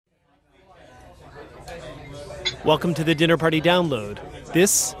Welcome to the Dinner Party Download.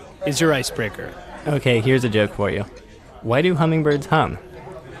 This is your icebreaker. Okay, here's a joke for you. Why do hummingbirds hum?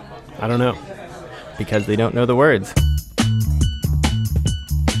 I don't know. Because they don't know the words.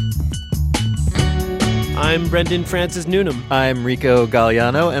 I'm Brendan Francis Noonan. I'm Rico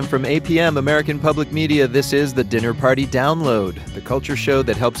Galliano, and from APM, American Public Media, this is the Dinner Party Download, the culture show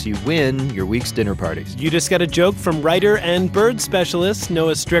that helps you win your week's dinner parties. You just got a joke from writer and bird specialist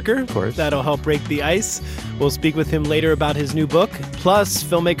Noah Strycker. Of course. That'll help break the ice. We'll speak with him later about his new book. Plus,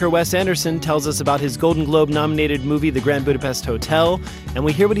 filmmaker Wes Anderson tells us about his Golden Globe-nominated movie, The Grand Budapest Hotel, and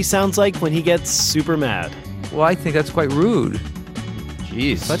we hear what he sounds like when he gets super mad. Well, I think that's quite rude.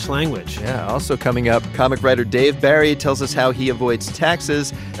 Jeez. Such language. Yeah, also coming up, comic writer Dave Barry tells us how he avoids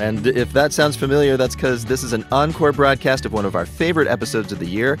taxes. And if that sounds familiar, that's because this is an encore broadcast of one of our favorite episodes of the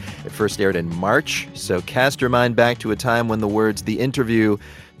year. It first aired in March, so cast your mind back to a time when the words "the interview"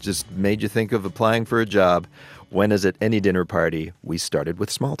 just made you think of applying for a job. When, as at any dinner party, we started with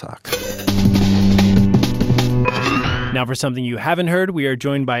small talk. Now for something you haven't heard, we are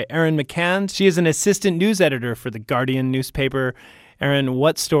joined by Erin McCann. She is an assistant news editor for The Guardian newspaper. Erin,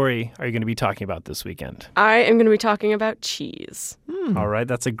 what story are you going to be talking about this weekend? I am going to be talking about cheese. All right,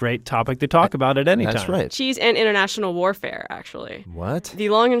 that's a great topic to talk about at any time. That's right. Cheese and international warfare, actually. What? The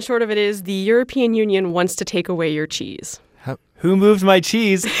long and short of it is the European Union wants to take away your cheese. Who moved my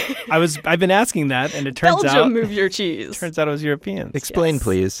cheese? I've been asking that, and it turns Belgium out moved your cheese. Turns out it was Europeans. Explain, Yes.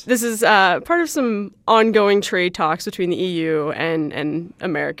 please. This is part of some ongoing trade talks between the EU and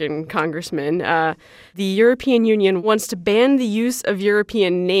American congressmen. The European Union wants to ban the use of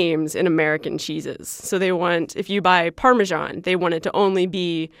European names in American cheeses. So they want, if you buy Parmesan, they want it to only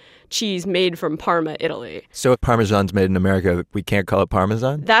be cheese made from Parma, Italy. So if Parmesan's made in America, we can't call it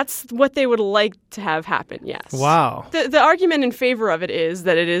Parmesan? That's what they would like to have happen, yes. Wow. The argument in favor of it is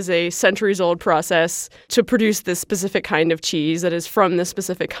that it is a centuries-old process to produce this specific kind of cheese that is from this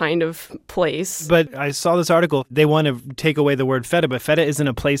specific kind of place. But I saw this article. They want to take away the word feta, but feta isn't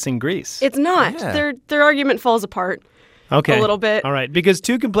a place in Greece. It's not. Yeah. Their argument falls apart a little bit. All right, because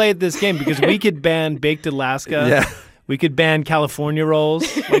two can play at this game, because we could ban baked Alaska. Yeah. We could ban California rolls.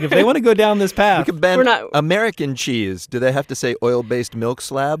 Like, if they want to go down this path. We could ban American cheese. Do they have to say oil-based milk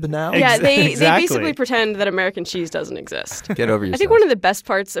slab now? Yeah, they Exactly. basically pretend that American cheese doesn't exist. Get over yourself. I think one of the best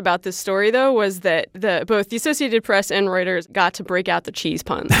parts about this story, though, was that both the Associated Press and Reuters got to break out the cheese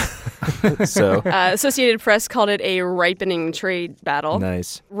puns. So Associated Press called it a ripening trade battle.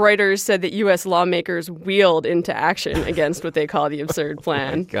 nice. Reuters said that U.S. lawmakers wheeled into action against what they call the absurd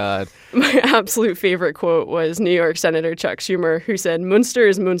plan. God. My absolute favorite quote was New York Senator Chuck Schumer, who said, "Munster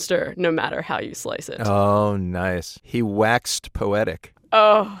is Munster, no matter how you slice it." Oh, nice. He waxed poetic.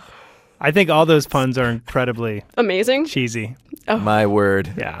 Oh, I think all those puns are incredibly amazing. cheesy. My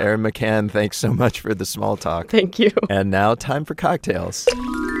word. Yeah. Erin McCann, thanks so much for the small talk. Thank you. And now, time for cocktails.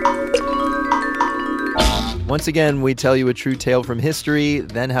 Once again, we tell you a true tale from history,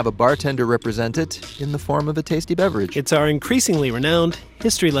 then have a bartender represent it in the form of a tasty beverage. It's our increasingly renowned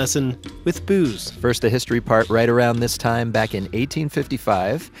history lesson with booze. First, the history part. Right around this time, back in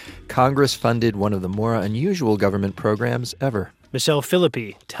 1855, Congress funded one of the more unusual government programs ever. Michelle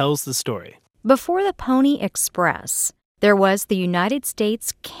Philippi tells the story. Before the Pony Express, there was the United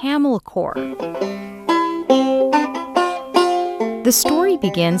States Camel Corps. The story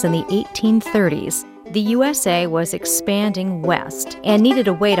begins in the 1830s. The USA was expanding west and needed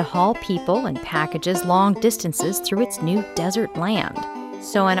a way to haul people and packages long distances through its new desert land.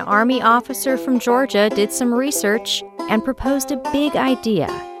 So an Army officer from Georgia did some research and proposed a big idea: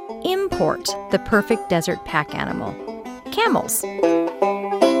 import the perfect desert pack animal, camels.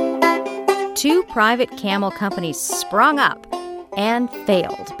 Two private camel companies sprung up and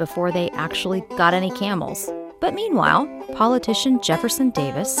failed before they actually got any camels. But meanwhile, politician Jefferson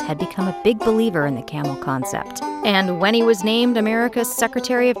Davis had become a big believer in the camel concept. And when he was named America's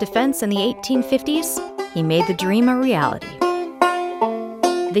Secretary of Defense in the 1850s, he made the dream a reality.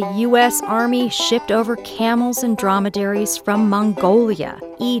 The U.S. Army shipped over camels and dromedaries from Mongolia,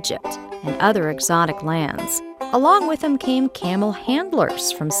 Egypt, and other exotic lands. Along with them came camel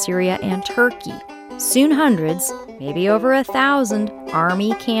handlers from Syria and Turkey. Soon hundreds, maybe over 1,000,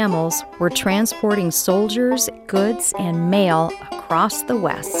 Army camels were transporting soldiers, goods, and mail across the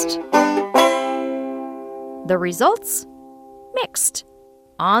West. The results? Mixed.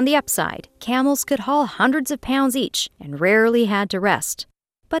 On the upside, camels could haul hundreds of pounds each and rarely had to rest.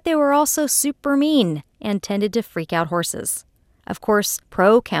 But they were also super mean and tended to freak out horses. Of course,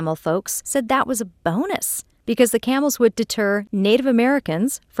 pro-camel folks said that was a bonus, because the camels would deter Native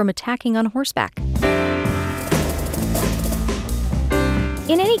Americans from attacking on horseback.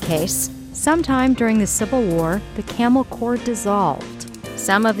 In any case, Sometime during the Civil War, the Camel Corps dissolved.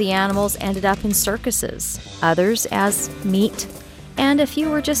 Some of the animals ended up in circuses, others as meat, and a few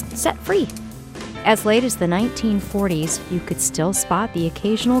were just set free. As late as the 1940s, you could still spot the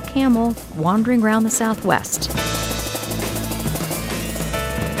occasional camel wandering around the Southwest.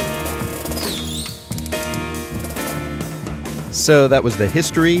 So that was the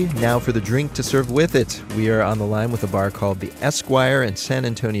history. Now for the drink to serve with it. We are on the line with a bar called the Esquire in San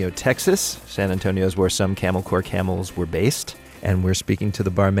Antonio, Texas. San Antonio is where some Camel Corps camels were based. And we're speaking to the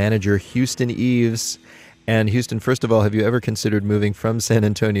bar manager, Houston Eves. And Houston, first of all, have you ever considered moving from San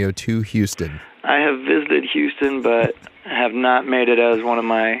Antonio to Houston? I have visited Houston, but have not made it as one of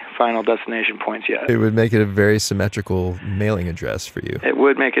my final destination points yet. It would make it a very symmetrical mailing address for you. It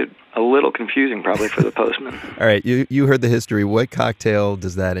would make it a little confusing probably for the postman. All right, you heard the history. What cocktail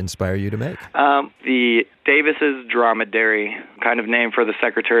does that inspire you to make? The Davis's Dromedary, kind of named for the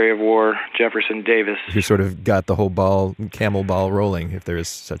Secretary of War, Jefferson Davis. You sort of got the whole camel ball rolling, if there is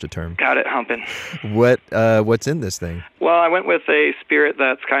such a term. Got it humping. What's in this thing? Well, I went with a spirit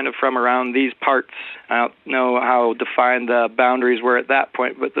that's kind of from around these parts. I don't know how defined the boundaries were at that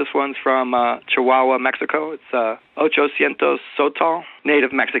point, but this one's from Chihuahua, Mexico. It's 800 Sotol,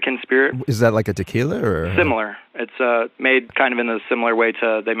 native Mexican spirit. Is that like a tequila or? Similar. It's made kind of in a similar way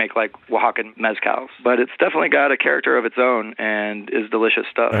to they make like Oaxacan mezcals. But it's definitely got a character of its own and is delicious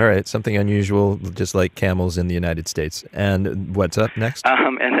stuff. All right, something unusual, just like camels in the United States. And what's up next?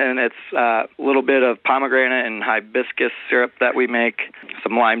 And then it's a little bit of pomegranate and hibiscus syrup that we make,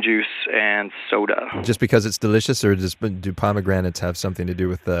 some lime juice, and soda. Just because it's delicious, or do pomegranates have something to do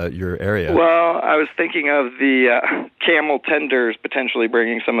with your area? Well, I was thinking of the camel tenders potentially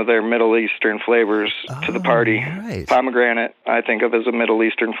bringing some of their Middle Eastern flavors to the party. Right. Pomegranate, I think of as a Middle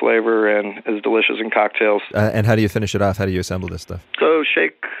Eastern flavor and is delicious in cocktails. And how do you finish it off? How do you assemble this stuff? So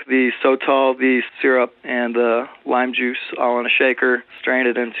shake the Sotol, the syrup, and the lime juice all in a shaker, strain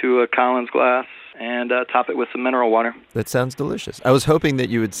it into a Collins glass, and top it with some mineral water. That sounds delicious. I was hoping that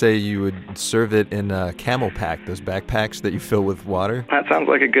you would say you would serve it in a camel pack, those backpacks that you fill with water. That sounds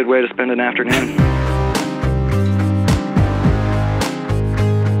like a good way to spend an afternoon.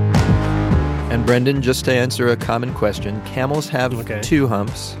 And Brendan, just to answer a common question, camels have two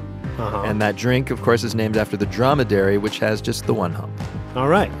humps. And that drink, of course, is named after the dromedary, which has just the one hump. All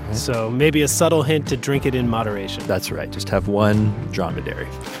right. So maybe a subtle hint to drink it in moderation. That's right. Just have one dromedary.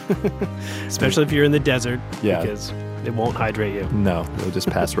 Especially if you're in the desert. Yeah. Because it won't hydrate you. No, it'll just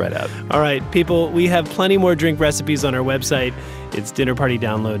pass right out. All right, people, we have plenty more drink recipes on our website. It's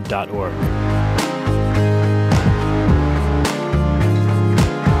dinnerpartydownload.org.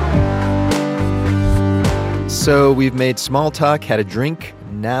 So we've made small talk, had a drink.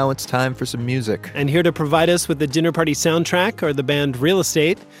 Now it's time for some music. And here to provide us with the dinner party soundtrack are the band Real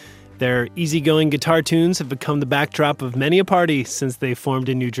Estate. Their easygoing guitar tunes have become the backdrop of many a party since they formed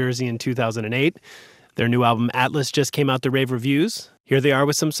in New Jersey in 2008. Their new album Atlas just came out to rave reviews. Here they are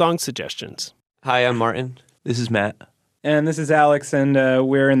with some song suggestions. Hi, I'm Martin. This is Matt. And this is Alex, and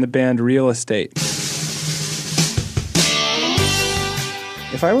we're in the band Real Estate.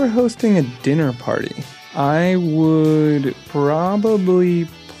 If I were hosting a dinner party, I would probably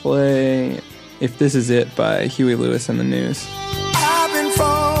play If This Is It by Huey Lewis and the News. I've been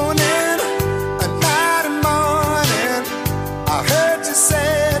phoning a night and morning. I heard you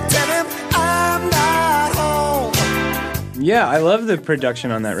say, tell him I'm not home. Yeah, I love the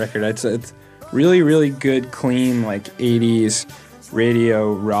production on that record. It's really, really good, clean, like 80s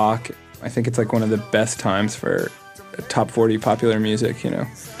radio rock. I think it's like one of the best times for top 40 popular music, you know.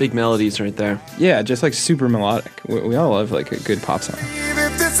 Big melodies right there. Yeah, just like super melodic. We all love like a good pop song.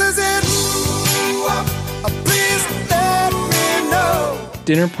 If this is it, please let me know.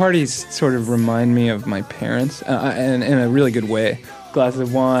 Dinner parties sort of remind me of my parents, and in a really good way. Glass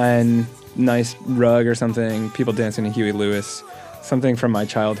of wine, nice rug or something, people dancing to Huey Lewis, something from my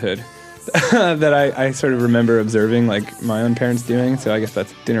childhood that I sort of remember observing like my own parents doing. So I guess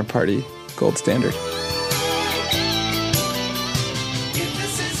that's dinner party gold standard.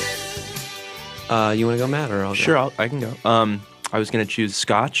 You want to go, Matt, or I'll go? Sure, I can go. I was going to choose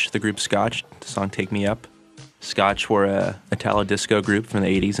Scotch, the group Scotch, the song Take Me Up. Scotch were a Italo disco group from the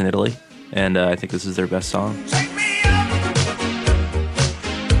 80s in Italy, and I think this is their best song. Take me up.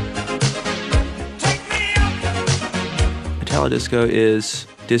 Take me up. Italo disco is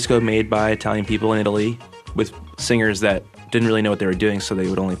disco made by Italian people in Italy with singers that didn't really know what they were doing, so they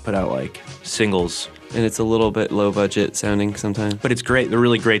would only put out like singles. And it's a little bit low budget sounding sometimes. But it's great. They're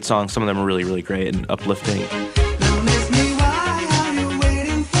really great songs. Some of them are really, really great and uplifting.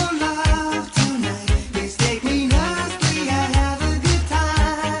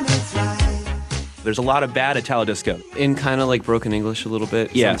 There's a lot of bad Italo disco. In kind of like broken English a little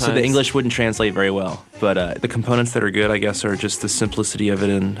bit. Yeah, so the sometimes. English wouldn't translate very well. But the components that are good, I guess, are just the simplicity of it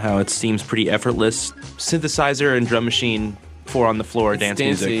and how it seems pretty effortless. Synthesizer and drum machine, 4 on the floor, dance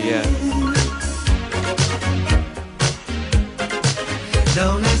dancey, music. Yeah.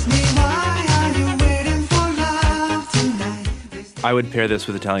 Don't ask me why are you waiting for love tonight. I would pair this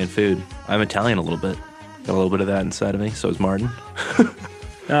with Italian food. I'm Italian a little bit. Got a little bit of that inside of me, so is Martin.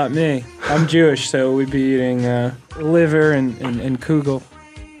 Not me. I'm Jewish, so we'd be eating liver and kugel.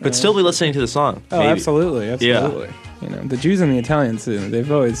 But still be listening to the song. Oh, maybe. absolutely. Yeah. You know, the Jews and the Italians, they've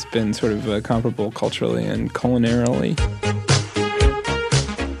always been sort of comparable culturally and culinarily.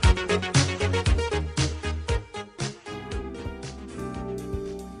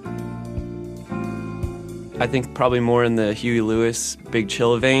 I think probably more in the Huey Lewis Big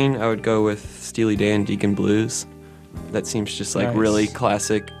Chill vein. I would go with Steely Dan Deacon Blues. That seems just like Nice. really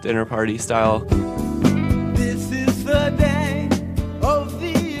classic dinner party style. This is the day of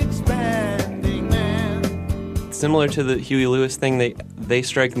the expanding man. Similar to the Huey Lewis thing, they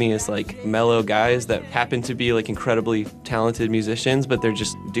strike me as like mellow guys that happen to be like incredibly talented musicians, but they're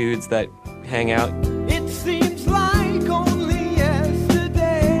just dudes that hang out. It seems like only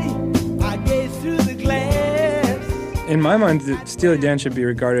yesterday I gazed through the glass. In my mind, Steely Dan should be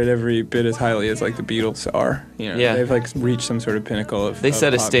regarded every bit as highly as like the Beatles are. You know, Yeah. they've like reached some sort of pinnacle of. They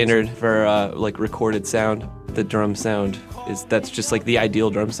set a pop standard music. for like recorded sound. The drum sound that's just like the ideal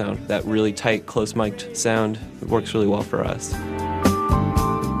drum sound. That really tight, close mic'd sound. It works really well for us.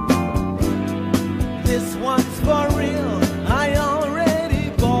 This one's for real. I already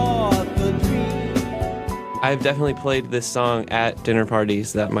bought the dream. I've definitely played this song at dinner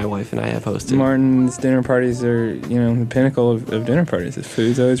parties that my wife and I have hosted. Martin's dinner parties are, you know, the pinnacle of dinner parties. The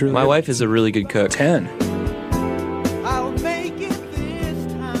food's always really My good. wife is a really good cook. 10. I'll make it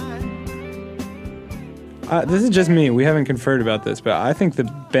this time. This is just me. We haven't conferred about this, but I think the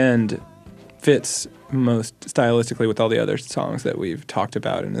bend fits most stylistically with all the other songs that we've talked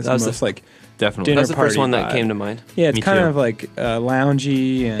about, and it's That was most the- like Definitely. dinner That's the first party one that vibe. came to mind. Yeah, it's Me kind too. of like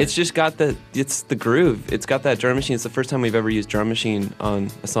loungy. And It's just got it's the groove. It's got that drum machine. It's the first time we've ever used drum machine on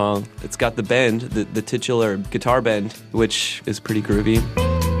a song. It's got the bend, the titular guitar bend, which is pretty groovy.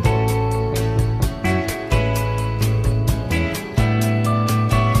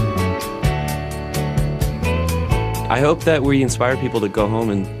 I hope that we inspire people to go home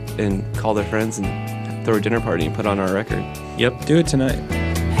and call their friends and throw a dinner party and put on our record. Yep. do it tonight.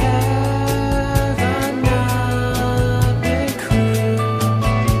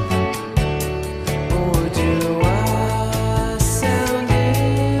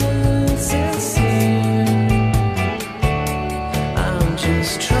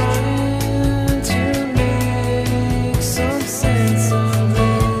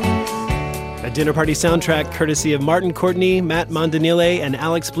 Dinner Party soundtrack courtesy of Martin Courtney, Matt Mondonile, and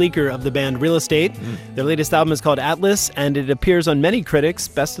Alex Bleeker of the band Real Estate. Their latest album is called Atlas, and it appears on many critics'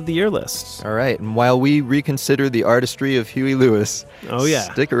 Best of the Year lists. All right, and while we reconsider the artistry of Huey Lewis,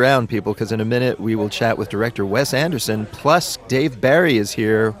 stick around, people, because in a minute we will chat with director Wes Anderson, plus Dave Barry is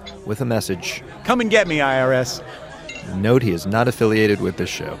here with a message. Come and get me, IRS. Note he is not affiliated with this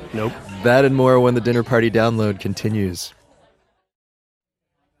show. Nope. That and more when the Dinner Party download continues.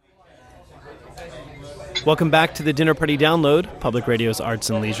 Welcome back to the Dinner Party Download, Public Radio's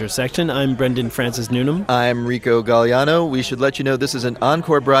Arts and Leisure section. I'm Brendan Francis Newnham. I'm Rico Galliano. We should let you know this is an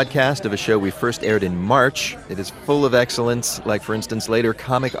encore broadcast of a show we first aired in March. It is full of excellence, like, for instance, later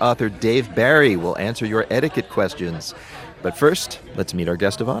comic author Dave Barry will answer your etiquette questions. But first, let's meet our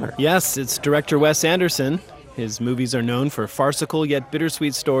guest of honor. Yes, it's director Wes Anderson. His movies are known for farcical yet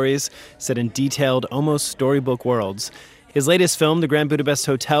bittersweet stories set in detailed, almost storybook worlds. His latest film, The Grand Budapest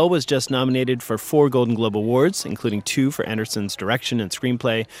Hotel, was just nominated for 4 Golden Globe Awards, including 2 for Anderson's direction and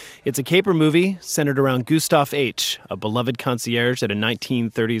screenplay. It's a caper movie centered around Gustav H., a beloved concierge at a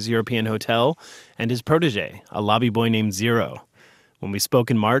 1930s European hotel, and his protege, a lobby boy named Zero. When we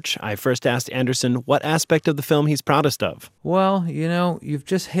spoke in March, I first asked Anderson what aspect of the film he's proudest of. Well, you know, you've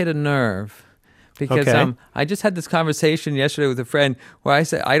just hit a nerve. Because Okay. I just had this conversation yesterday with a friend where I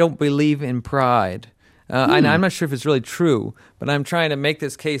said, I don't believe in pride. And I'm not sure if it's really true, but I'm trying to make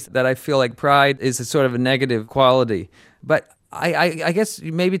this case that I feel like pride is a sort of a negative quality. But I guess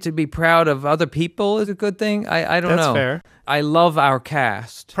maybe to be proud of other people is a good thing. I don't know. That's fair. I love our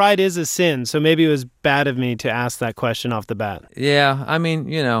cast. Pride is a sin, so maybe it was bad of me to ask that question off the bat. Yeah, I mean,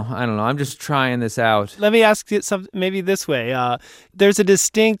 you know, I don't know. I'm just trying this out. Let me ask it maybe this way. There's a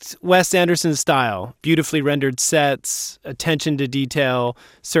distinct Wes Anderson style, beautifully rendered sets, attention to detail,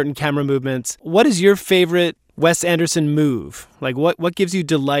 certain camera movements. What is your favorite Wes Anderson move? Like what gives you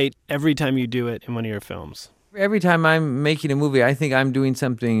delight every time you do it in one of your films? Every time I'm making a movie, I think I'm doing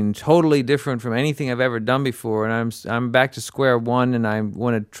something totally different from anything I've ever done before, and I'm back to square one, and I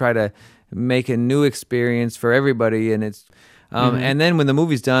want to try to make a new experience for everybody. And it's and then when the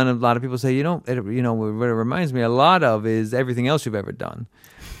movie's done, a lot of people say, what it reminds me a lot of is everything else you've ever done.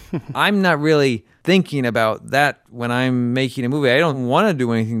 I'm not really thinking about that when I'm making a movie. I don't want to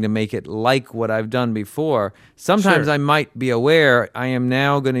do anything to make it like what I've done before. Sometimes I might be aware I am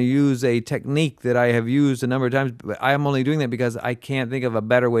now going to use a technique that I have used a number of times, but I am only doing that because I can't think of a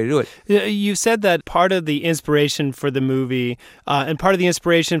better way to do it. You said that part of the inspiration for the movie and part of the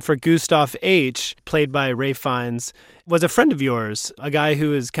inspiration for Gustav H., played by Ralph Fiennes, was a friend of yours, a guy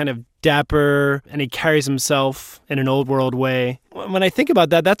who is kind of dapper and he carries himself in an old world way. When I think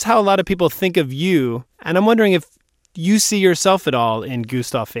about that, that's how a lot of people think of you. And I'm wondering if you see yourself at all in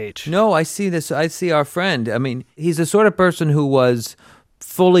Gustav H. No, I see this. I see our friend. I mean, he's the sort of person who was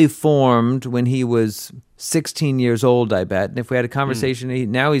fully formed when he was 16 years old, I bet. And if we had a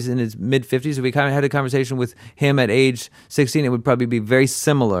conversation, now he's in his mid-50s. If we kind of had a conversation with him at age 16, it would probably be very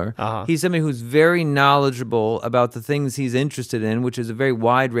similar. He's somebody who's very knowledgeable about the things he's interested in, which is a very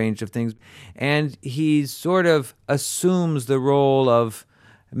wide range of things. And he sort of assumes the role of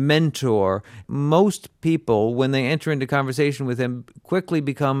mentor. Most people, when they enter into conversation with him, quickly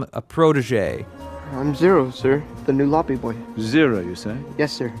become a protege. I'm Zero, sir. The new lobby boy. Zero, you say?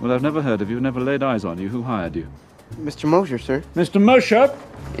 Yes, sir. Well, I've never heard of you, never laid eyes on you. Who hired you? Mr. Mosher, sir. Mr. Mosher?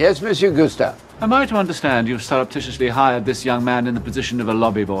 Yes, Monsieur Gustave. Am I to understand you've surreptitiously hired this young man in the position of a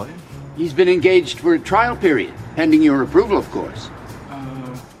lobby boy? He's been engaged for a trial period, pending your approval, of course.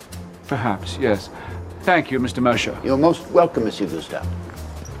 Perhaps, yes. Thank you, Mr. Mosher. You're most welcome, Monsieur Gustave.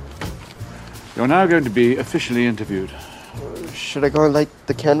 You're now going to be officially interviewed. Should I go and light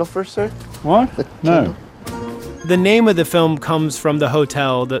the candle first, sir? What? No. The name of the film comes from the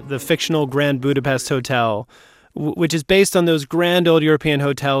hotel, the fictional Grand Budapest Hotel, which is based on those grand old European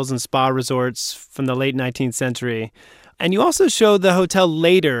hotels and spa resorts from the late 19th century. And you also show the hotel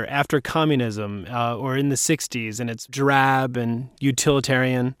later, after communism, or in the 60s, and it's drab and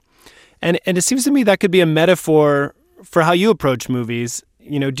utilitarian. And it seems to me that could be a metaphor for how you approach movies.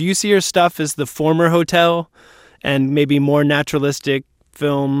 Do you see your stuff as the former hotel and maybe more naturalistic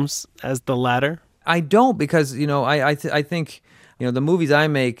films as the latter? I don't, because, I think, the movies I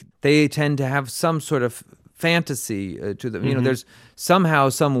make, they tend to have some sort of fantasy to them. There's somehow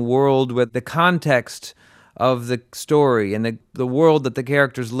some world with the context of the story and the world that the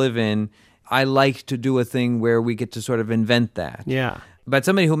characters live in. I like to do a thing where we get to sort of invent that. Yeah. But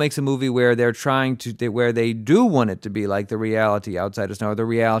somebody who makes a movie where they're where they do want it to be like the reality outside us now, or the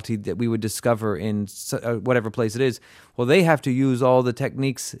reality that we would discover in whatever place it is, well, they have to use all the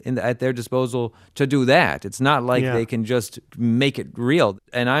techniques at their disposal to do that. It's not like they can just make it real.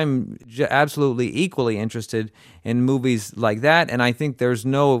 And I'm absolutely equally interested in movies like that. And I think there's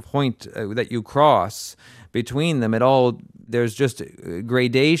no point that you cross between them at all. There's just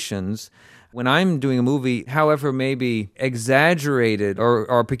gradations. When I'm doing a movie, however maybe exaggerated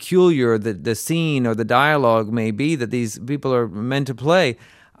or peculiar the scene or the dialogue may be that these people are meant to play,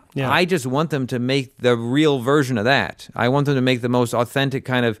 I just want them to make the real version of that. I want them to make the most authentic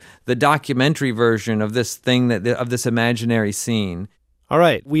kind of the documentary version of this thing, of this imaginary scene. All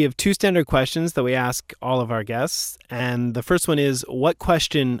right, we have two standard questions that we ask all of our guests. And the first one is, what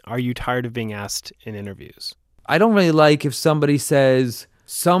question are you tired of being asked in interviews? I don't really like if somebody says,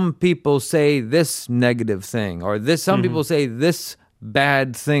 some people say this negative thing, or some people say this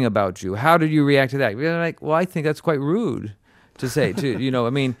bad thing about you. How did you react to that? You're like, well, I think that's quite rude to say. I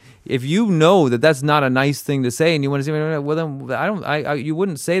mean, if you know that that's not a nice thing to say, and you want to say, well, then you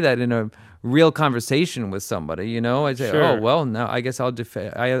wouldn't say that in a real conversation with somebody. I'd say, oh, well, no, I guess I'll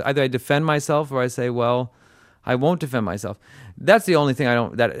either I defend myself, or I say, well, I won't defend myself. That's the only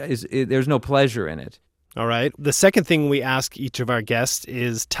thing there's no pleasure in it. All right. The second thing we ask each of our guests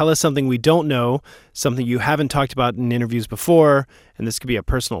is tell us something we don't know, something you haven't talked about in interviews before, and this could be a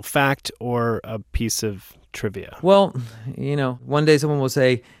personal fact or a piece of trivia. Well, one day someone will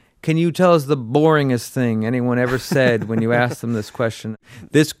say, can you tell us the boringest thing anyone ever said when you asked them this question?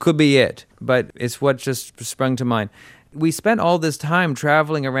 This could be it, but it's what just sprung to mind. We spent all this time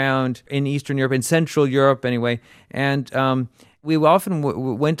traveling around in Eastern Europe, in Central Europe anyway, and we often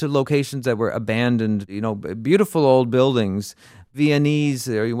went to locations that were abandoned, beautiful old buildings, Viennese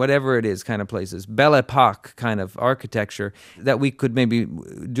or whatever it is kind of places, Belle Epoque kind of architecture that we could maybe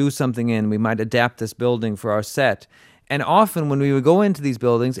do something in. We might adapt this building for our set. And often when we would go into these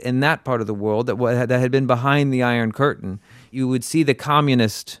buildings in that part of the world that had been behind the Iron Curtain, you would see the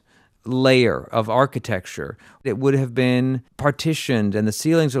communist layer of architecture. It would have been partitioned and the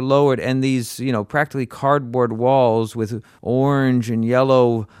ceilings are lowered and these, practically cardboard walls with orange and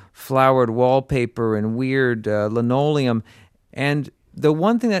yellow flowered wallpaper and weird linoleum. And the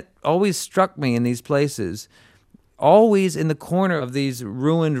one thing that always struck me in these places, always in the corner of these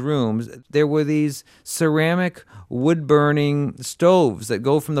ruined rooms, there were these ceramic wood-burning stoves that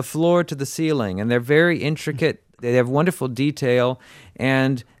go from the floor to the ceiling, and they're very intricate. They have wonderful detail,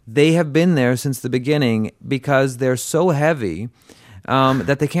 and they have been there since the beginning because they're so heavy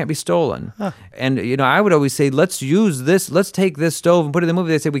that they can't be stolen. Huh. And, I would always say, let's use this, let's take this stove and put it in the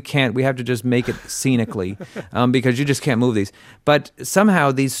movie. They say, we can't, we have to just make it scenically because you just can't move these. But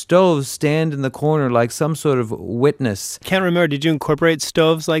somehow these stoves stand in the corner like some sort of witness. Can't remember, did you incorporate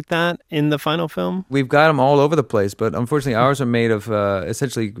stoves like that in the final film? We've got them all over the place, but unfortunately ours are made of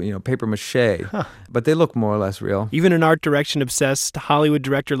essentially, paper mache. Huh. But they look more or less real. Even an art direction obsessed Hollywood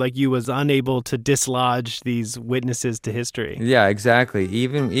director like you was unable to dislodge these witnesses to history. Yeah, exactly.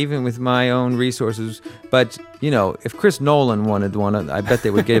 Even with my own resources. But, if Chris Nolan wanted one, I bet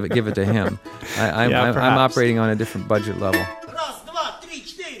they would give it to him. I'm operating on a different budget level.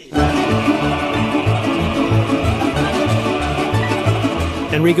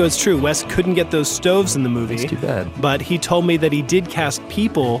 Enrico, it's true. Wes couldn't get those stoves in the movie. That's too bad. But he told me that he did cast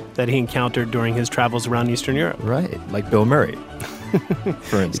people that he encountered during his travels around Eastern Europe. Right, like Bill Murray,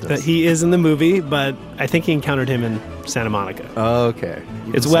 for instance. That he is in the movie, but I think he encountered him in Santa Monica. Oh, okay.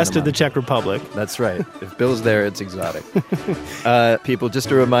 It's west of the Czech Republic. That's right. If Bill's there, it's exotic. People,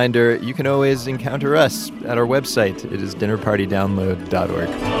 just a reminder, you can always encounter us at our website. It is dinnerpartydownload.org.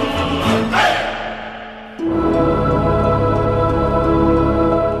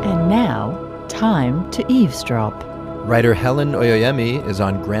 Time to eavesdrop. Writer Helen Oyeyemi is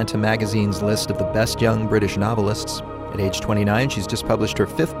on Granta Magazine's list of the best young British novelists. At age 29, she's just published her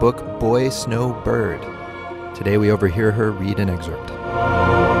 5th book, Boy, Snow, Bird. Today we overhear her read an excerpt.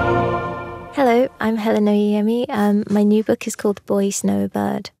 Hello, I'm Helen Oyeyemi. My new book is called Boy, Snow,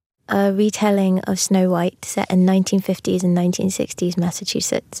 Bird, a retelling of Snow White set in 1950s and 1960s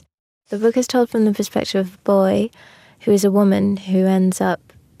Massachusetts. The book is told from the perspective of a boy who is a woman who ends up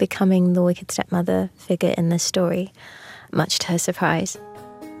becoming the wicked stepmother figure in this story, much to her surprise.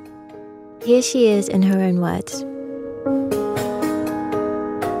 Here she is in her own words.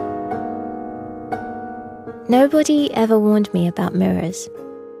 Nobody ever warned me about mirrors,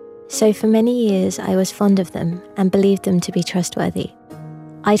 so for many years I was fond of them and believed them to be trustworthy.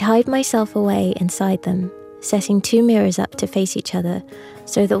 I'd hide myself away inside them, setting 2 mirrors up to face each other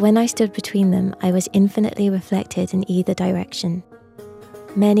so that when I stood between them I was infinitely reflected in either direction.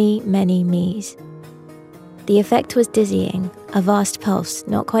 Many, many me's. The effect was dizzying, a vast pulse,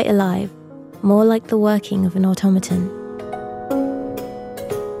 not quite alive, more like the working of an automaton.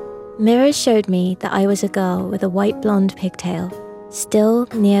 Mirrors showed me that I was a girl with a white blonde pigtail, still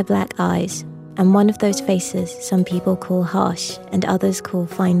near black eyes, and one of those faces some people call harsh and others call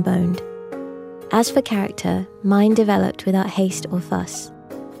fine-boned. As for character, mine developed without haste or fuss.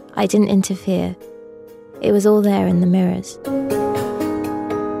 I didn't interfere. It was all there in the mirrors.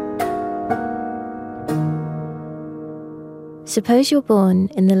 Suppose you're born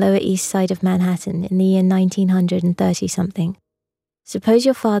in the Lower East Side of Manhattan in the year 1930-something. Suppose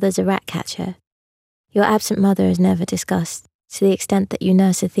your father's a rat catcher. Your absent mother is never discussed, to the extent that you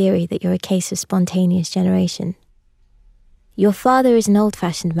nurse a theory that you're a case of spontaneous generation. Your father is an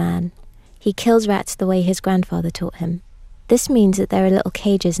old-fashioned man. He kills rats the way his grandfather taught him. This means that there are little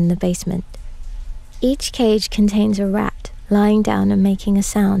cages in the basement. Each cage contains a rat lying down and making a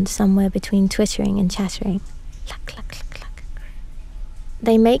sound somewhere between twittering and chattering. Cluck, cluck, cluck.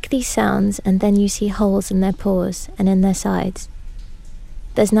 They make these sounds and then you see holes in their paws and in their sides.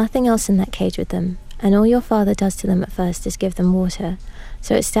 There's nothing else in that cage with them, and all your father does to them at first is give them water,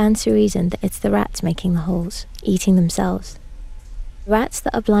 so it stands to reason that it's the rats making the holes, eating themselves. Rats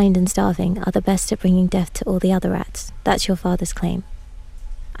that are blind and starving are the best at bringing death to all the other rats. That's your father's claim.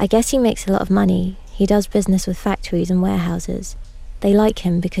 I guess he makes a lot of money. He does business with factories and warehouses. They like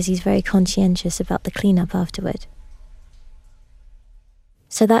him because he's very conscientious about the cleanup afterward.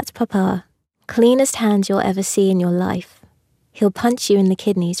 So that's Papa, cleanest hands you'll ever see in your life. He'll punch you in the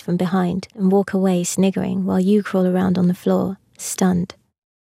kidneys from behind and walk away sniggering while you crawl around on the floor, stunned.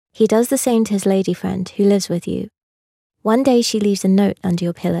 He does the same to his lady friend who lives with you. One day she leaves a note under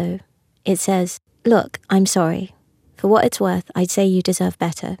your pillow. It says, "Look, I'm sorry. For what it's worth, I'd say you deserve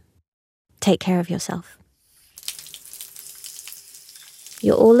better. Take care of yourself."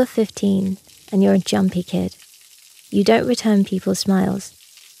 You're all of 15 and you're a jumpy kid. You don't return people's smiles.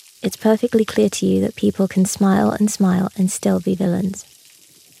 It's perfectly clear to you that people can smile and still be villains.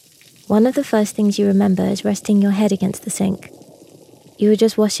 One of the first things you remember is resting your head against the sink. You were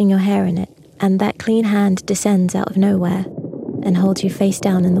just washing your hair in it, and that clean hand descends out of nowhere and holds you face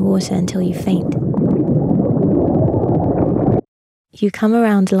down in the water until you faint. You come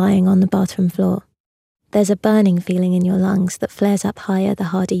around lying on the bathroom floor. There's a burning feeling in your lungs that flares up higher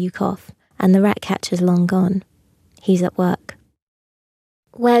the harder you cough, and the rat catcher's long gone. He's at work.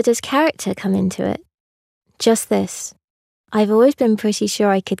 Where does character come into it? Just this. I've always been pretty sure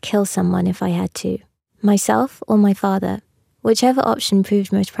I could kill someone if I had to. Myself or my father, whichever option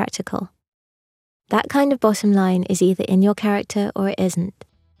proved most practical. That kind of bottom line is either in your character or it isn't.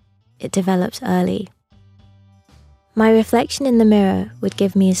 It develops early. My reflection in the mirror would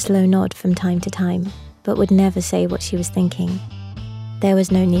give me a slow nod from time to time, but would never say what she was thinking. There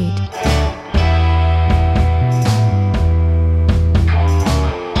was no need.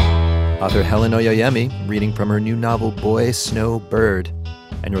 Author Helen Oyeyemi reading from her new novel Boy, Snow, Bird.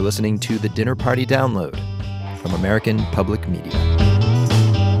 And you're listening to The Dinner Party Download from American Public Media.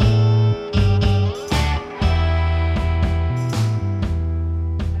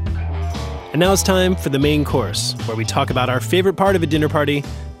 And now it's time for the main course, where we talk about our favorite part of a dinner party,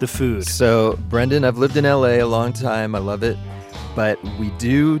 the food. So, Brendan, I've lived in LA a long time. I love it. But we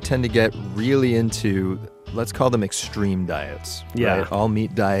do tend to get really into, let's call them extreme diets. Yeah. Right? All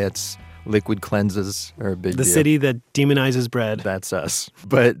meat diets, liquid cleanses are a big deal. The city that demonizes bread. That's us.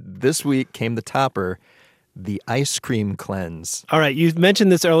 But this week came the topper, the ice cream cleanse. All right, you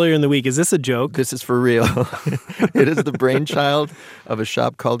mentioned this earlier in the week. Is this a joke? This is for real. It is the brainchild of a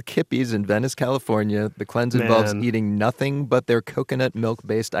shop called Kippy's in Venice, California. The cleanse involves eating nothing but their coconut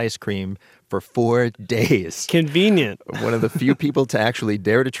milk-based ice cream for 4 days. Convenient. One of the few people to actually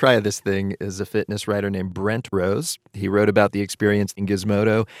dare to try this thing is a fitness writer named Brent Rose. He wrote about the experience in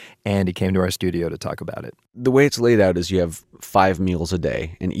Gizmodo, and he came to our studio to talk about it. The way it's laid out is you have 5 meals a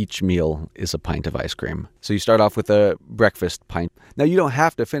day, and each meal is a pint of ice cream. So you start off with a breakfast pint. Now, you don't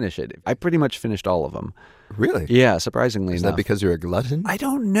have to finish it. I pretty much finished all of them. Really? Yeah, surprisingly Is enough. that because you're a glutton? I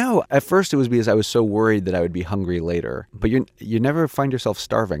don't know. At first, it was because I was so worried that I would be hungry later. But you never find yourself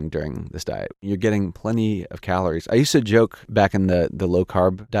starving during this diet. You're getting plenty of calories. I used to joke back in the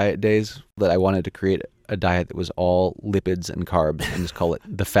low-carb diet days that I wanted to create a diet that was all lipids and carbs and just call it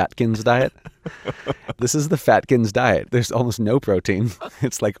the Fatkins diet. This is the Fatkins diet. There's almost no protein.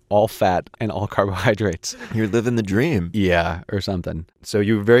 It's like all fat and all carbohydrates. You're living the dream. Yeah, or something. So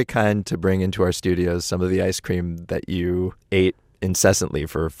you were very kind to bring into our studios some of the ice cream that you ate incessantly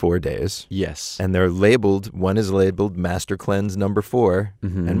for 4 days. Yes. And they're labeled, one is labeled Master Cleanse number 4,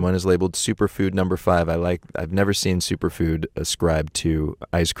 and one is labeled Superfood number 5. I've never seen superfood ascribed to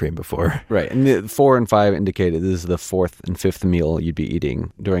ice cream before. Right. And the 4 and 5 indicated this is the 4th and 5th meal you'd be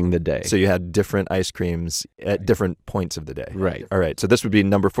eating during the day. So you had different ice creams at different points of the day. Right. All right. So this would be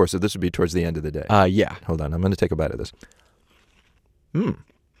number 4. So this would be towards the end of the day. Yeah. Hold on. I'm going to take a bite of this.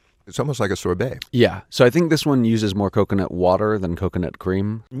 It's almost like a sorbet. Yeah. So I think this one uses more coconut water than coconut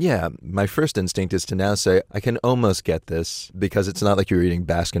cream. Yeah. My first instinct is to now say, I can almost get this because it's not like you're eating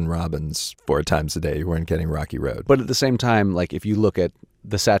Baskin-Robbins 4 times a day. You weren't getting Rocky Road. But at the same time, like if you look at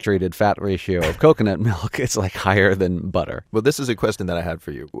the saturated fat ratio of coconut milk, it's like higher than butter. Well, this is a question that I had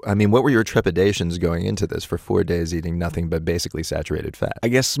for you. I mean, what were your trepidations going into this for 4 days eating nothing but basically saturated fat? I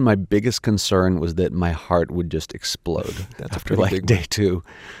guess my biggest concern was that my heart would just explode after like day 2.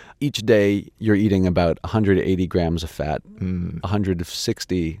 Each day, you're eating about 180 grams of fat.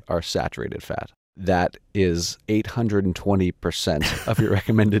 160 are saturated fat. That is 820% of your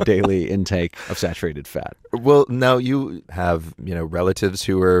recommended daily intake of saturated fat. Well, now you have, relatives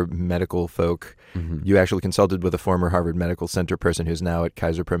who are medical folk. You actually consulted with a former Harvard Medical Center person who's now at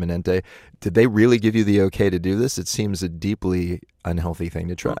Kaiser Permanente. Did they really give you the okay to do this? It seems a deeply unhealthy thing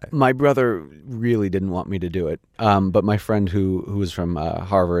to try. My brother really didn't want me to do it. But my friend who was from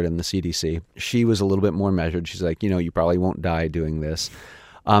Harvard and the CDC, she was a little bit more measured. She's like, you probably won't die doing this.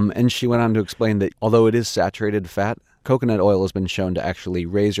 And she went on to explain that although it is saturated fat, coconut oil has been shown to actually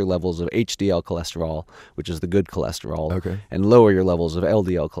raise your levels of HDL cholesterol, which is the good cholesterol, and lower your levels of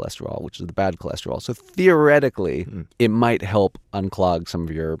LDL cholesterol, which is the bad cholesterol. So theoretically, it might help unclog some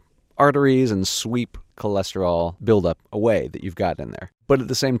of your arteries and sweep cholesterol buildup away that you've got in there. But at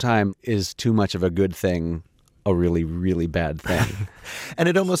the same time, is too much of a good thing a really, really bad thing? And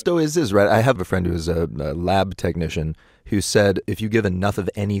it almost always is, right? I have a friend who's a lab technician, who said if you give enough of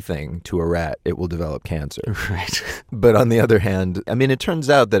anything to a rat, it will develop cancer. Right. But on the other hand, I mean, it turns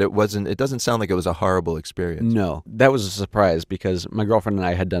out that it doesn't sound like it was a horrible experience. No, that was a surprise because my girlfriend and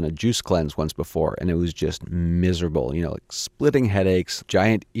I had done a juice cleanse once before, and it was just miserable. You know, like splitting headaches,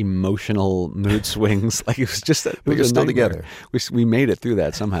 giant emotional mood swings. Like it was just But you're still together. We made it through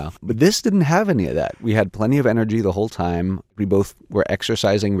that somehow. But this didn't have any of that. We had plenty of energy the whole time. We both were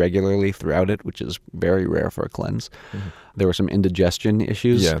exercising regularly throughout it, which is very rare for a cleanse. Mm-hmm. There were some indigestion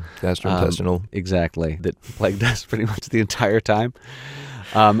issues. Yeah, gastrointestinal. Exactly, that plagued us pretty much the entire time.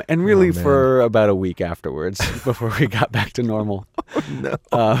 And really for about a week afterwards before we got back to normal. Oh,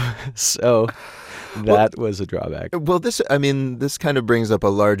 no. So that was a drawback. Well, this kind of brings up a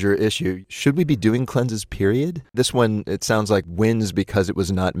larger issue. Should we be doing cleanses, period? This one, it sounds like wins because it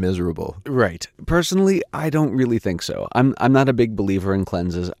was not miserable. Right. Personally, I don't really think so. I'm not a big believer in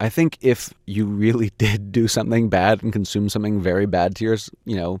cleanses. I think if you really did do something bad and consume something very bad to yours,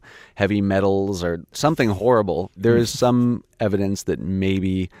 heavy metals or something horrible, there is some evidence that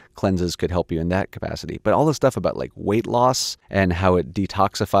maybe cleanses could help you in that capacity. But all the stuff about like weight loss and how it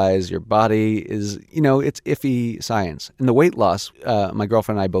detoxifies your body is, it's iffy science. And the weight loss, my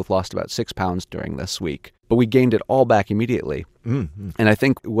girlfriend and I both lost about 6 pounds during this week, but we gained it all back immediately. Mm-hmm. And I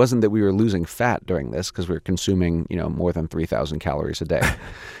think it wasn't that we were losing fat during this because we were consuming, more than 3,000 calories a day.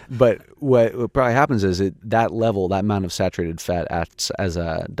 But what probably happens is that amount of saturated fat acts as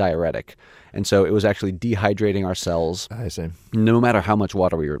a diuretic. And so it was actually dehydrating our cells. I see. No matter how much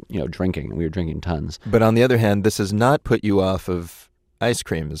water we were, drinking, and we were drinking tons. But on the other hand, this has not put you off of ice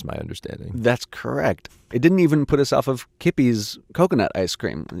cream, is my understanding. That's correct. It didn't even put us off of Kippy's coconut ice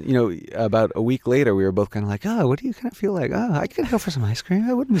cream. About a week later, we were both kind of like, what do you kind of feel like? I could go for some ice cream.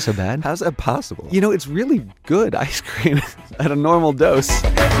 That wouldn't be so bad. How's that possible? It's really good ice cream at a normal dose.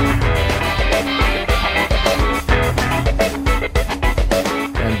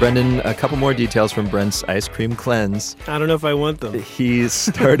 Brendan, a couple more details from Brent's ice cream cleanse. I don't know if I want them. He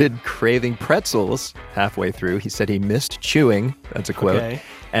started craving pretzels halfway through. He said he missed chewing. That's a quote. Okay.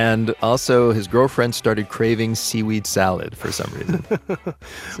 And also his girlfriend started craving seaweed salad for some reason.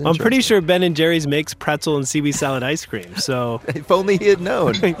 I'm pretty sure Ben and Jerry's makes pretzel and seaweed salad ice cream. So if only he had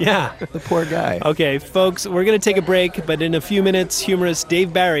known. Yeah. The poor guy. Okay, folks, we're going to take a break, but in a few minutes, humorist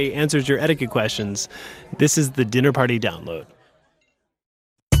Dave Barry answers your etiquette questions. This is the Dinner Party Download.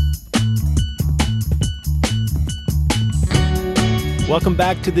 Welcome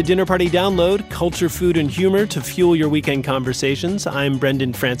back to the Dinner Party Download, culture, food, and humor to fuel your weekend conversations. I'm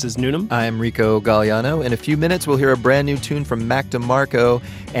Brendan Francis Newnham. I'm Rico Galliano. In a few minutes, we'll hear a brand new tune from Mac DeMarco.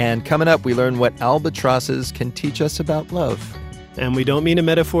 And coming up, we learn what albatrosses can teach us about love. And we don't mean a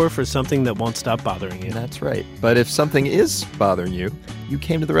metaphor for something that won't stop bothering you. That's right. But if something is bothering you, you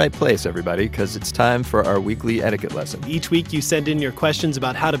came to the right place, everybody, because it's time for our weekly etiquette lesson. Each week, you send in your questions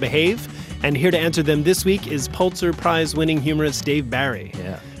about how to behave. And here to answer them this week is Pulitzer Prize-winning humorist Dave Barry.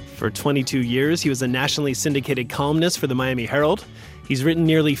 Yeah. For 22 years, he was a nationally syndicated columnist for the Miami Herald. He's written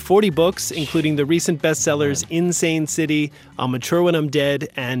nearly 40 books, including the recent bestsellers Insane City, I'll Mature When I'm Dead,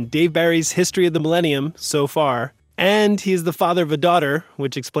 and Dave Barry's History of the Millennium so far. And he is the father of a daughter,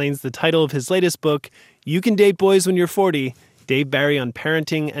 which explains the title of his latest book, You Can Date Boys When You're 40, Dave Barry on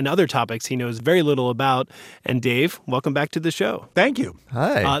parenting and other topics he knows very little about. And Dave, welcome back to the show. Thank you.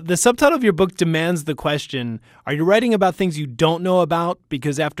 Hi. The subtitle of your book demands the question, are you writing about things you don't know about?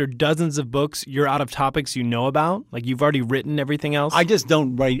 Because after dozens of books, you're out of topics you know about? Like you've already written everything else? I just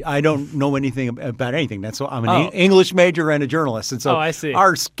don't write. I don't know anything about anything. That's what I'm an English major and a journalist. And so I see.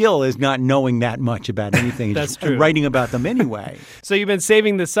 Our skill is not knowing that much about anything. That's true. Writing about them anyway. So you've been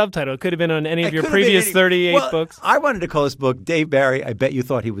saving the subtitle. It could have been on any of your previous 38 books. I wanted to call this book Dave Barry, I Bet You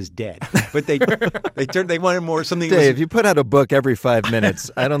Thought He Was Dead. But they wanted more something. Dave, you put out a book every 5 minutes.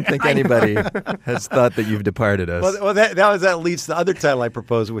 I don't think anybody has thought that you've departed us. Well, that leads to the other title I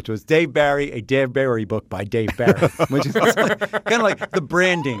proposed, which was Dave Barry, a Dave Barry book by Dave Barry, which is kind of like the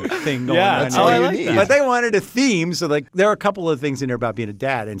branding thing going on. That's all you need. But they wanted a theme, so there are a couple of things in there about being a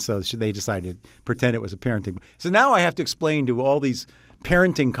dad, and so they decided to pretend it was a parenting book. So now I have to explain to all these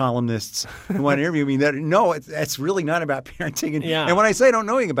parenting columnists who want to interview me that no, it's really not about parenting. And when I say I don't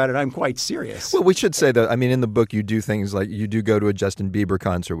know anything about it, I'm quite serious. Well, we should say that, in the book you do things like you do go to a Justin Bieber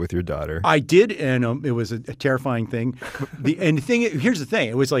concert with your daughter. I did, and it was a terrifying thing. Here's the thing,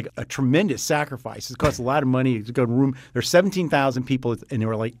 it was like a tremendous sacrifice. It cost a lot of money to go to a room. There's 17,000 people, and there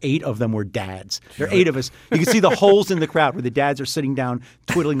were like 8 of them were dads. There are 8 of us. You can see the holes in the crowd where the dads are sitting down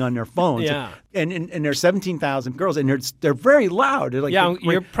twiddling on their phones. Yeah. And there's 17,000 girls, and they're very loud. They're like,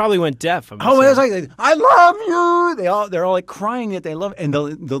 you probably went deaf. It's like, I love you. They're all like crying that they love. And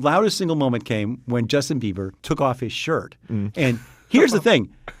the loudest single moment came when Justin Bieber took off his shirt. And here's the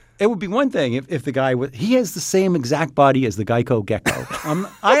thing. It would be one thing if the guy he has the same exact body as the Geico gecko. I'm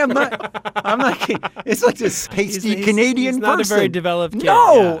not kidding. It's like this pasty Canadian he's not person. a very developed kid.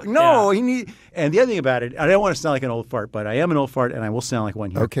 No. And the other thing about it, I don't want to sound like an old fart, but I am an old fart, and I will sound like one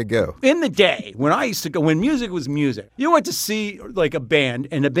here. Okay, go. In the day when I used to go, when music was music, you went to see like a band,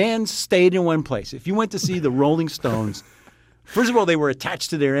 and the band stayed in one place. If you went to see the Rolling Stones. First of all, they were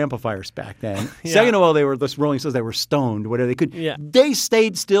attached to their amplifiers back then. Second of all, they were the Rolling Stones. They were stoned, whatever they could. They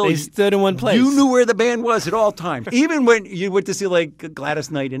stayed still. They stood in one place. You knew where the band was at all times. Even when you went to see like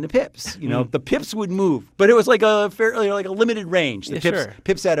Gladys Knight and the Pips, the Pips would move, but it was like a limited range. The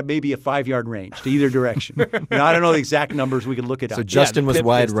Pips had maybe a 5-yard range to either direction. I don't know the exact numbers. We could look it up. So Justin was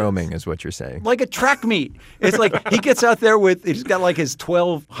wide roaming, is what you're saying. Like a track meet. It's like he gets out there he's got like his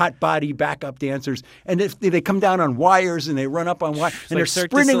 12 hot body backup dancers, and they come down on wires and they run up on wires, and they're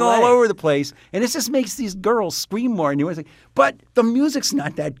sprinting all over the place, and it just makes these girls scream more. And you want to say, but the music's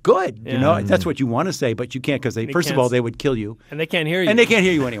not that good. You know, that's what you want to say, but you can't because first of all, they would kill you. And they can't hear you. And they can't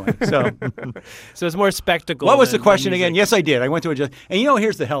hear you anyway. So so it's more spectacle. What was the question again? Yes, I did. I went to and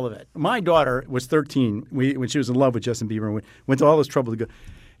here's the hell of it. My daughter was 13 when she was in love with Justin Bieber and went to all this trouble to go.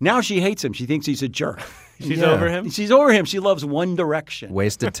 Now she hates him. She thinks he's a jerk. She's over him? She's over him. She loves One Direction.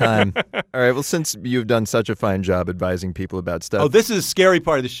 Wasted time. All right, well, since you've done such a fine job advising people about stuff. Oh, this is a scary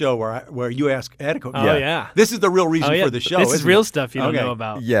part of the show where you ask etiquette. Oh, yeah. This is the real reason for the show. This is real stuff you don't know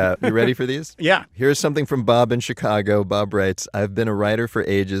about. Yeah. You ready for these? Yeah. Here's something from Bob in Chicago. Bob writes, I've been a writer for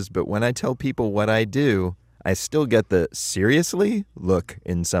ages, but when I tell people what I do, I still get the seriously look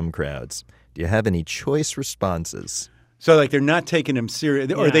in some crowds. Do you have any choice responses? So, like, they're not taking him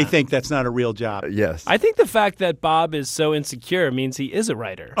serious, or they think that's not a real job. Yes. I think the fact that Bob is so insecure means he is a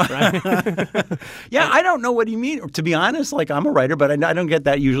writer, right? I don't know what he means. To be honest, like, I'm a writer, but I don't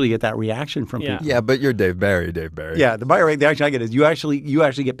usually get that reaction from people. Yeah, but you're Dave Barry. Yeah, the reaction I get is you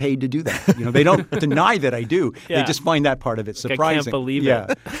actually get paid to do that. They don't deny that I do. They just find that part of it surprising. I can't believe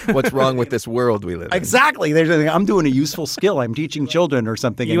it. What's wrong with this world we live in? Exactly. I'm doing a useful skill. I'm teaching children or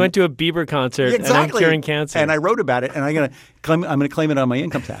something. You went to a Bieber concert and I'm curing cancer. And I wrote about it, and I'm going to claim it on my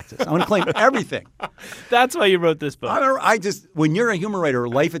income taxes. I'm going to claim everything. That's why you wrote this book. When you're a humor writer,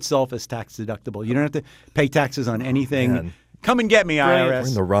 life itself is tax deductible. You don't have to pay taxes on anything. Man. Come and get me, IRS. We're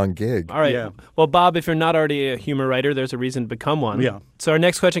in the wrong gig. All right. Yeah. Well, Bob, if you're not already a humor writer, there's a reason to become one. Yeah. So our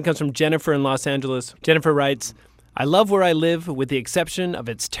next question comes from Jennifer in Los Angeles. Jennifer writes, I love where I live with the exception of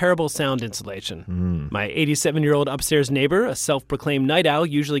its terrible sound insulation. My 87-year-old upstairs neighbor, a self-proclaimed night owl,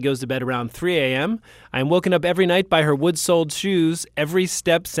 usually goes to bed around 3 a.m. I am woken up every night by her wood-soled shoes, every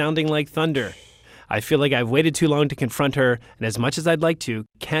step sounding like thunder. I feel like I've waited too long to confront her, and as much as I'd like to,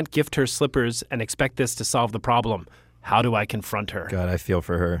 can't gift her slippers and expect this to solve the problem. How do I confront her? God, I feel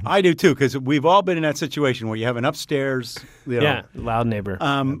for her. I do, too, because we've all been in that situation where you have an upstairs... loud neighbor.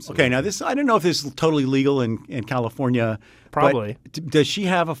 Okay, now this, I don't know if this is totally legal in California. Probably. Does she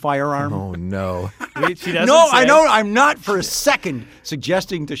have a firearm? Oh, no. She doesn't No, say. I know. I'm not for a second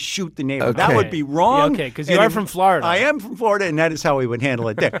suggesting to shoot the neighbor. Okay. That would be wrong. Yeah, okay, because you are from Florida. I am from Florida, and that is how we would handle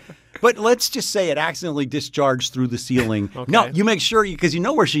it there. But let's just say it accidentally discharged through the ceiling. Okay. No, you make sure, because you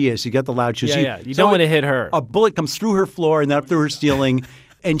know where she is. You got the loud shoes. Yeah. You don't want to hit her. A bullet comes through her floor and then up through her ceiling.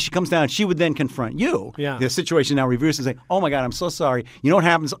 And she comes down, she would then confront you. Yeah. The situation now reverses and say, oh, my God, I'm so sorry. You know what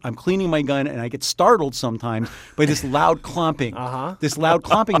happens? I'm cleaning my gun, and I get startled sometimes by this loud clomping. This loud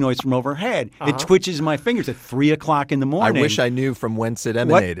clomping noise from overhead. It twitches my fingers at 3 o'clock in the morning. I wish I knew from whence it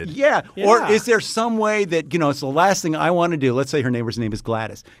emanated. Yeah. Or is there some way that, it's the last thing I want to do. Let's say her neighbor's name is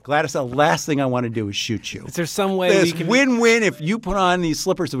Gladys. Gladys, the last thing I want to do is shoot you. Is there some way we can... win-win if you put on these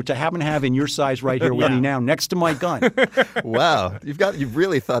slippers, which I happen to have in your size right here with me now, next to my gun. Wow. You've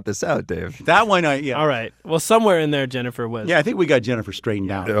really thought this out, Dave. That one, All right. Well, somewhere in there, Jennifer was. Yeah, I think we got Jennifer straightened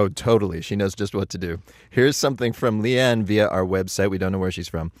out. Oh, totally. She knows just what to do. Here's something from Leanne via our website. We don't know where she's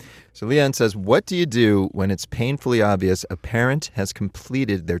from. So Leanne says, what do you do when it's painfully obvious a parent has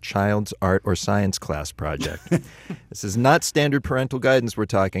completed their child's art or science class project? This is not standard parental guidance we're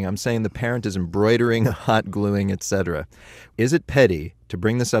talking. I'm saying the parent is embroidering, hot gluing, etc. Is it petty to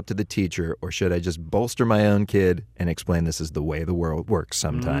bring this up to the teacher, or should I just bolster my own kid and explain this is the way the world works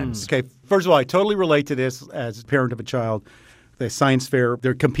sometimes? Okay, first of all, I totally relate to this as a parent of a child. The science fair,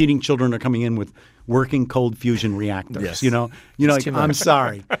 their competing children are coming in with working cold fusion reactors. Yes. I'm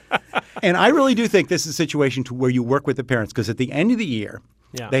sorry. And I really do think this is a situation where you work with the parents, because at the end of the year,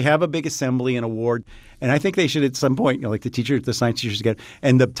 Yeah. They have a big assembly and award. And I think they should at some point, like the science teachers get.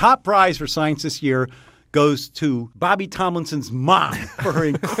 And the top prize for science this year goes to Bobby Tomlinson's mom for her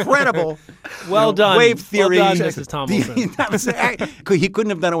incredible Well done. wave theory. Well done, Mrs. Tomlinson. He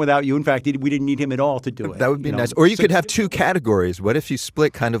couldn't have done it without you. In fact, we didn't need him at all to do it. That would be nice. Or you could have two categories. What if you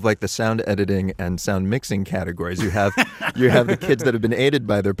split kind of like the sound editing and sound mixing categories? You have the kids that have been aided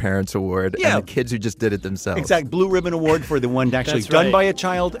by their parents award and the kids who just did it themselves. Exactly. Blue Ribbon Award for the one actually That's done right. by a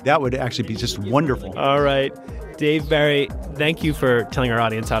child. That would actually be just wonderful. All right. Dave Barry, thank you for telling our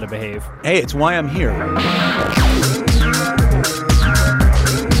audience how to behave. Hey, it's why I'm here.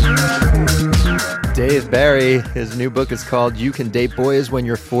 Dave Barry, his new book is called You Can Date Boys When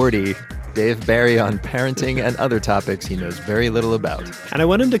You're 40. Dave Barry on parenting and other topics he knows very little about. And I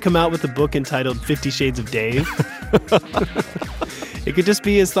want him to come out with a book entitled 50 Shades of Dave. It could just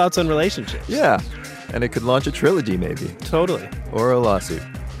be his thoughts on relationships. Yeah, and it could launch a trilogy maybe. Totally. Or a lawsuit.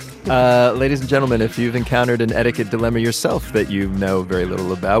 Ladies and gentlemen, if you've encountered an etiquette dilemma yourself that you know very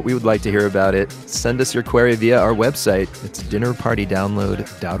little about, we would like to hear about it. Send us your query via our website. It's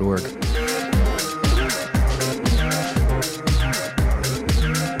dinnerpartydownload.org.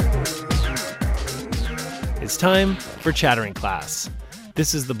 It's time for Chattering Class.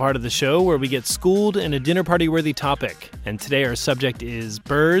 This is the part of the show where we get schooled in a dinner party-worthy topic. And today our subject is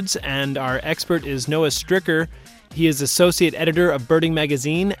birds, and our expert is Noah Strycker. He is associate editor of Birding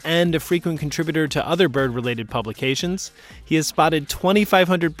Magazine and a frequent contributor to other bird-related publications. He has spotted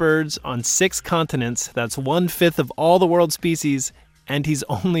 2,500 birds on 6 continents. That's 1/5 of all the world's species, and he's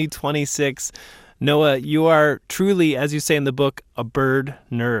only 26. Noah, you are truly, as you say in the book, a bird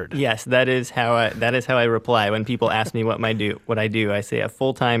nerd. Yes, that is how I reply when people ask me what I do. I say a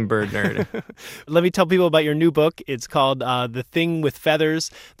full-time bird nerd. Let me tell people about your new book. It's called The Thing with Feathers,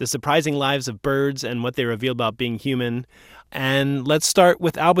 The Surprising Lives of Birds and What They Reveal About Being Human. And let's start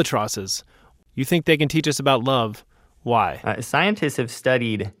with albatrosses. You think they can teach us about love. Why? Scientists have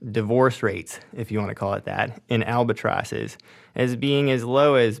studied divorce rates, if you want to call it that, in albatrosses as being as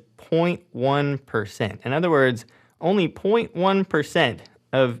low as 0.1%. In other words, only 0.1%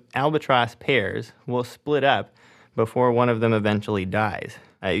 of albatross pairs will split up before one of them eventually dies.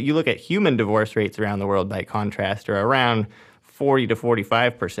 You look at human divorce rates around the world, by contrast, are around 40 to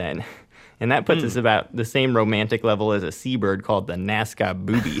 45%. And that puts us about the same romantic level as a seabird called the Nazca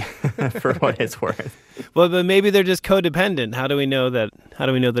booby, for what it's worth. Well, but maybe they're just codependent. How do we know that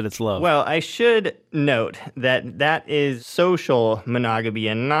it's love? Well, I should note that is social monogamy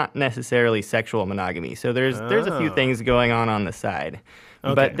and not necessarily sexual monogamy. So there's a few things going on the side.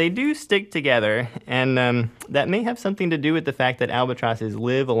 Okay. But they do stick together, and that may have something to do with the fact that albatrosses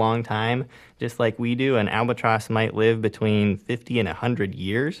live a long time, just like we do. An albatross might live between 50 and 100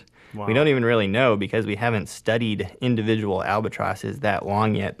 years. Wow. We don't even really know because we haven't studied individual albatrosses that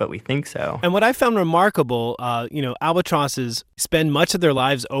long yet, but we think so. And what I found remarkable, albatrosses spend much of their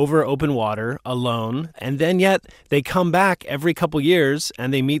lives over open water alone, and then yet they come back every couple years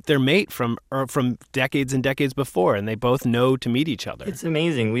and they meet their mate from decades and decades before, and they both know to meet each other. It's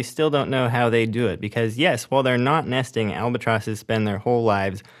amazing. We still don't know how they do it because, yes, while they're not nesting, albatrosses spend their whole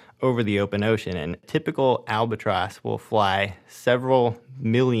lives over the open ocean, and typical albatross will fly several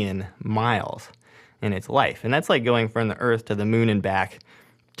million miles in its life. And that's like going from the Earth to the moon and back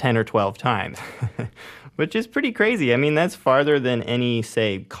 10 or 12 times, which is pretty crazy. I mean, that's farther than any,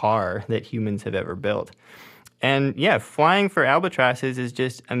 say, car that humans have ever built. And yeah, flying for albatrosses is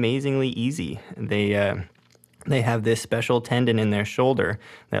just amazingly easy. They have this special tendon in their shoulder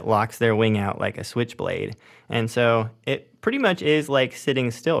that locks their wing out like a switchblade. And so it pretty much is like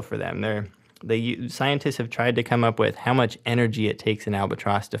sitting still for them. Scientists have tried to come up with how much energy it takes an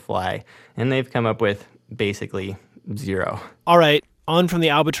albatross to fly, and they've come up with basically zero. All right, on from the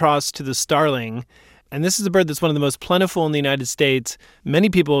albatross to the starling. And this is a bird that's one of the most plentiful in the United States. Many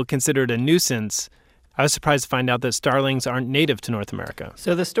people consider it a nuisance. I was surprised to find out that starlings aren't native to North America.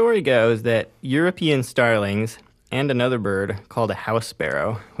 So the story goes that European starlings and another bird called a house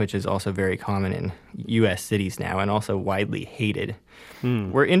sparrow, which is also very common in U.S. cities now and also widely hated,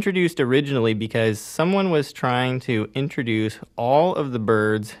 were introduced originally because someone was trying to introduce all of the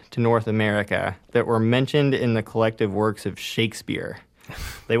birds to North America that were mentioned in the collective works of Shakespeare.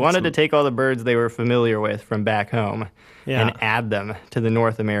 They wanted to take all the birds they were familiar with from back home and add them to the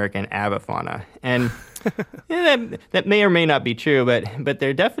North American avifauna. And that may or may not be true, but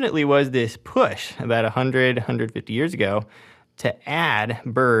there definitely was this push about 100, 150 years ago to add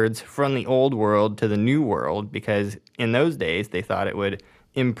birds from the old world to the new world because in those days they thought it would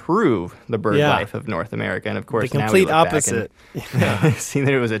improve the bird life of North America. And of course, the complete now we look opposite. back and see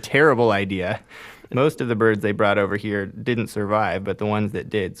that it was a terrible idea. Most of the birds they brought over here didn't survive, but the ones that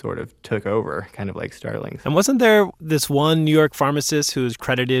did sort of took over, kind of like starlings. And wasn't there this one New York pharmacist who was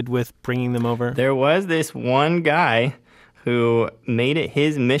credited with bringing them over? There was this one guy who made it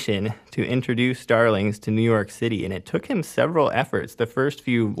his mission to introduce starlings to New York City, and it took him several efforts. The first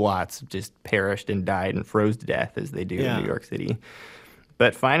few lots just perished and died and froze to death, as they do in New York City.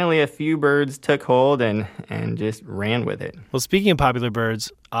 But finally, a few birds took hold and just ran with it. Well, speaking of popular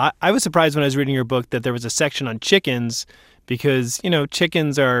birds, I was surprised when I was reading your book that there was a section on chickens because,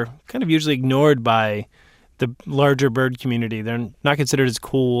 chickens are kind of usually ignored by the larger bird community. They're not considered as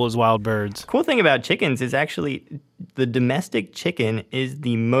cool as wild birds. Cool thing about chickens is actually the domestic chicken is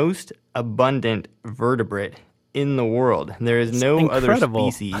the most abundant vertebrate in the world. There is no other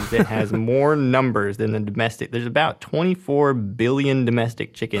species that has more numbers than the domestic. There's about 24 billion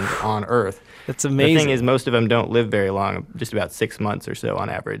domestic chickens on Earth. That's amazing. The thing is, most of them don't live very long, just about 6 months or so on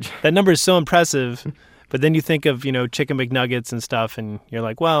average. That number is so impressive, but then you think of, chicken McNuggets and stuff, and you're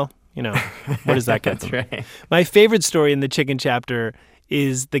like, well, where does that get That's them? right. My favorite story in the chicken chapter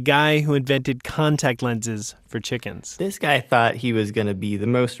is the guy who invented contact lenses for chickens. This guy thought he was going to be the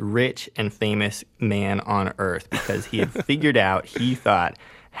most rich and famous man on Earth because he had figured out, he thought,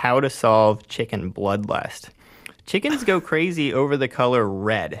 how to solve chicken bloodlust. Chickens go crazy over the color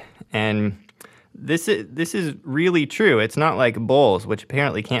red, and this is really true. It's not like bulls, which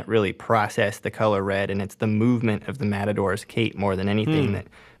apparently can't really process the color red, and it's the movement of the matador's cape more than anything that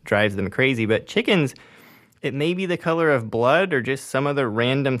drives them crazy. But chickens, it may be the color of blood or just some other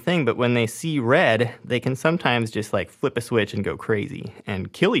random thing, but when they see red, they can sometimes just like flip a switch and go crazy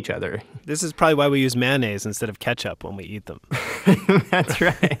and kill each other. This is probably why we use mayonnaise instead of ketchup when we eat them. That's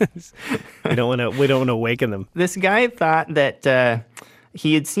right. we don't want to awaken them. This guy thought that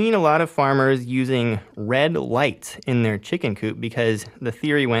he had seen a lot of farmers using red lights in their chicken coop because the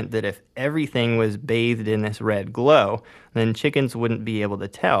theory went that if everything was bathed in this red glow, then chickens wouldn't be able to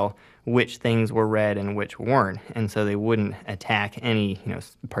tell which things were red and which weren't, and so they wouldn't attack any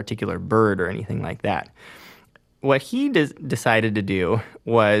particular bird or anything like that. What he decided to do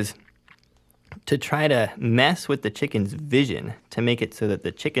was to try to mess with the chicken's vision to make it so that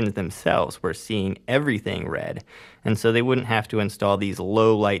the chickens themselves were seeing everything red, and so they wouldn't have to install these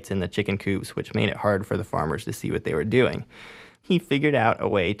low lights in the chicken coops, which made it hard for the farmers to see what they were doing. He figured out a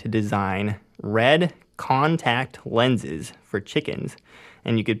way to design red contact lenses for chickens,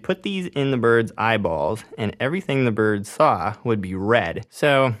 and you could put these in the bird's eyeballs, and everything the bird saw would be red.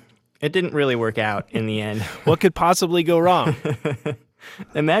 So it didn't really work out in the end. What could possibly go wrong?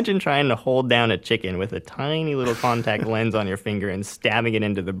 Imagine trying to hold down a chicken with a tiny little contact lens on your finger and stabbing it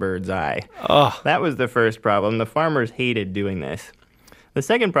into the bird's eye. Oh. That was the first problem. The farmers hated doing this. The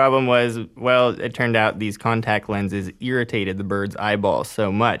second problem was, well, it turned out these contact lenses irritated the bird's eyeballs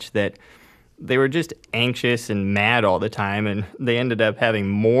so much that they were just anxious and mad all the time, and they ended up having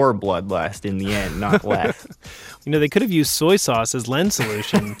more bloodlust in the end, not less. They could have used soy sauce as lens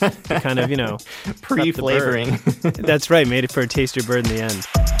solution to kind of, pre-flavoring. That's right, made it for a tastier bird in the end.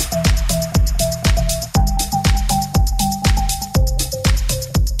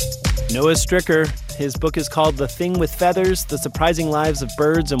 Noah Strycker, his book is called The Thing with Feathers, The Surprising Lives of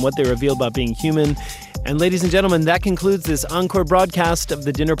Birds and What They Reveal About Being Human. And ladies and gentlemen, that concludes this encore broadcast of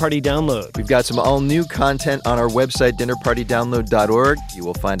the Dinner Party Download. We've got some all-new content on our website, dinnerpartydownload.org. You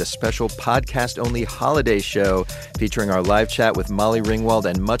will find a special podcast-only holiday show featuring our live chat with Molly Ringwald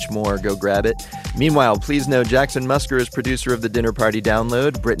and much more. Go grab it. Meanwhile, please know Jackson Musker is producer of the Dinner Party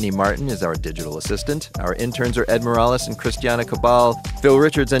Download. Brittany Martin is our digital assistant. Our interns are Ed Morales and Christiana Cabal. Phil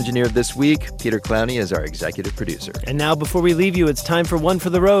Richards engineered this week. Peter Clowney is our executive producer. And now, before we leave you, it's time for One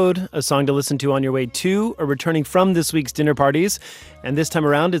for the Road, a song to listen to on your way to or returning from this week's dinner parties. And this time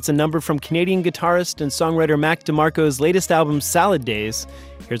around, it's a number from Canadian guitarist and songwriter Mac DeMarco's latest album, Salad Days.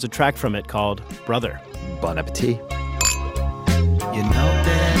 Here's a track from it called Brother. Bon appetit. You know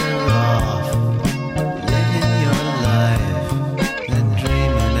better off living your life than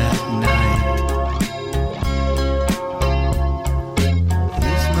dreaming at night.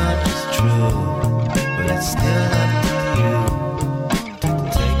 This much is true, but it's still up to you to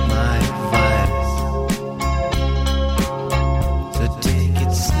take my advice. So take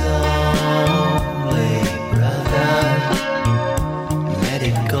it slowly, brother. Let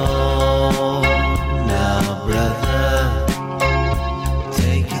it go now, brother.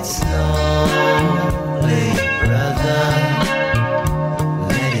 Take it slowly, brother.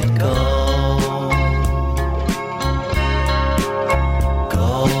 Let it go. Go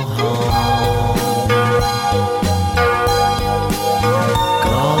home.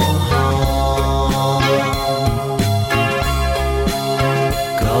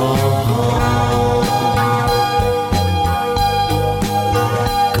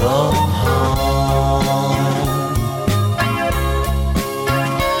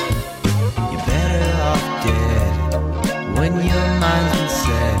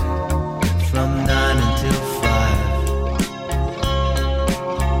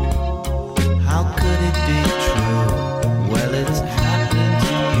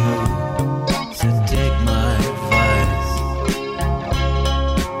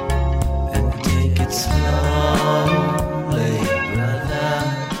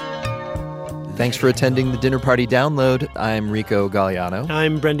 Thanks for attending the Dinner Party Download. I'm Rico Galliano.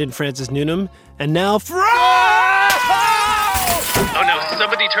 I'm Brendan Francis Newnham. And now for... Oh no,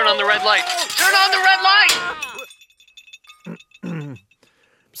 somebody turn on the red light. Turn on the red light!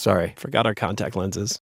 Sorry. Forgot our contact lenses.